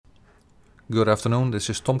Good afternoon, this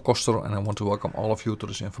is Tom Koster and I want to welcome all of you to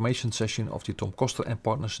this information session of the Tom Koster &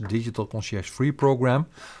 Partners Digital Concierge Free Program.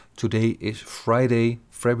 Today is Friday,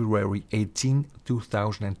 February 18,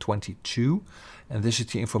 2022, and this is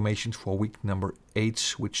the information for week number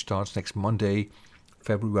 8, which starts next Monday,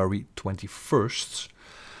 February 21st.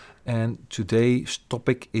 And today's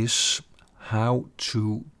topic is how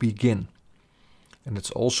to begin. And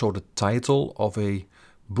it's also the title of a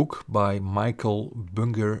book by Michael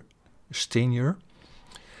Bunger-Stenier.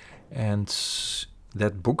 And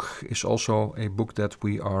that book is also a book that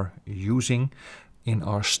we are using in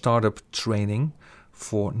our startup training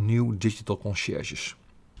for new digital concierges.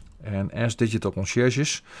 And as digital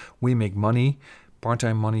concierges, we make money,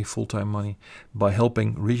 part-time money, full-time money, by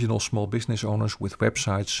helping regional small business owners with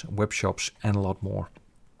websites, web shops, and a lot more.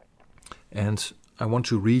 And I want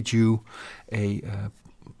to read you a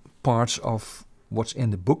parts of what's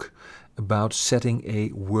in the book about setting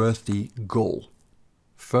a worthy goal.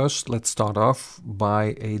 First, let's start off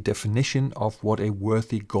by a definition of what a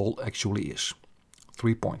worthy goal actually is.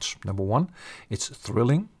 3 points. Number 1, it's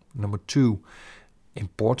thrilling. Number 2,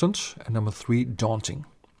 important. And number 3, daunting.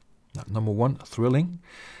 Now, number 1, thrilling,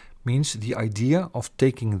 means the idea of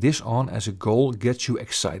taking this on as a goal gets you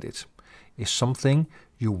excited. Is something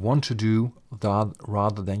you want to do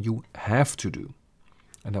rather than you have to do.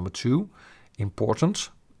 And number 2, important.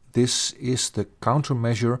 This is the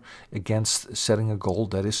countermeasure against setting a goal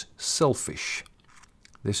that is selfish.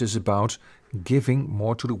 This is about giving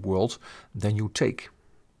more to the world than you take.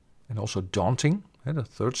 And also daunting, the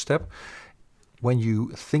third step. When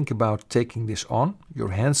you think about taking this on, your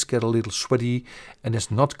hands get a little sweaty and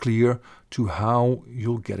it's not clear to how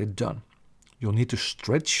you'll get it done. You'll need to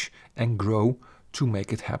stretch and grow to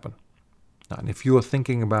make it happen. Now, and if you are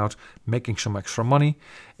thinking about making some extra money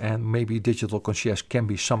and maybe digital concierge can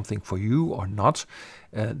be something for you or not,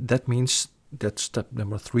 that means that step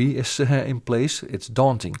number 3 is in place. It's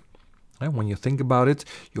daunting. When you think about it,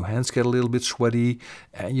 your hands get a little bit sweaty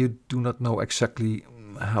and you do not know exactly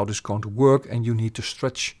how this is going to work and you need to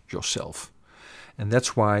stretch yourself. And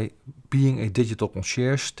that's why being a digital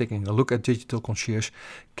concierge, taking a look at digital concierge,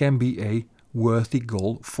 can be a worthy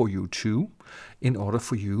goal for you too, in order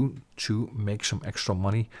for you to make some extra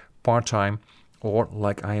money part-time or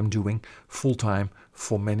like I am doing full-time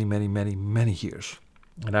for many years.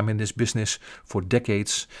 And I'm in this business for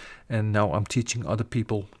decades and now I'm teaching other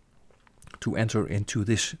people to enter into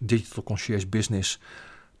this digital concierge business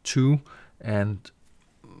too and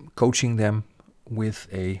coaching them with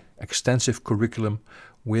a extensive curriculum,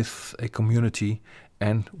 with a community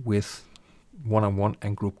and with one-on-one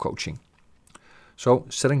and group coaching. So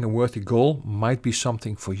setting a worthy goal might be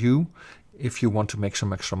something for you if you want to make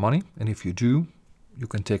some extra money. And if you do, you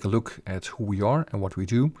can take a look at who we are and what we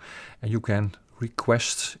do. And you can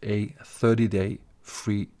request a 30-day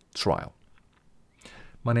free trial.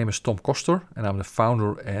 My name is Tom Koster and I'm the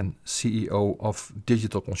founder and CEO of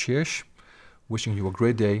Digital Concierge. Wishing you a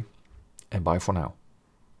great day and bye for now.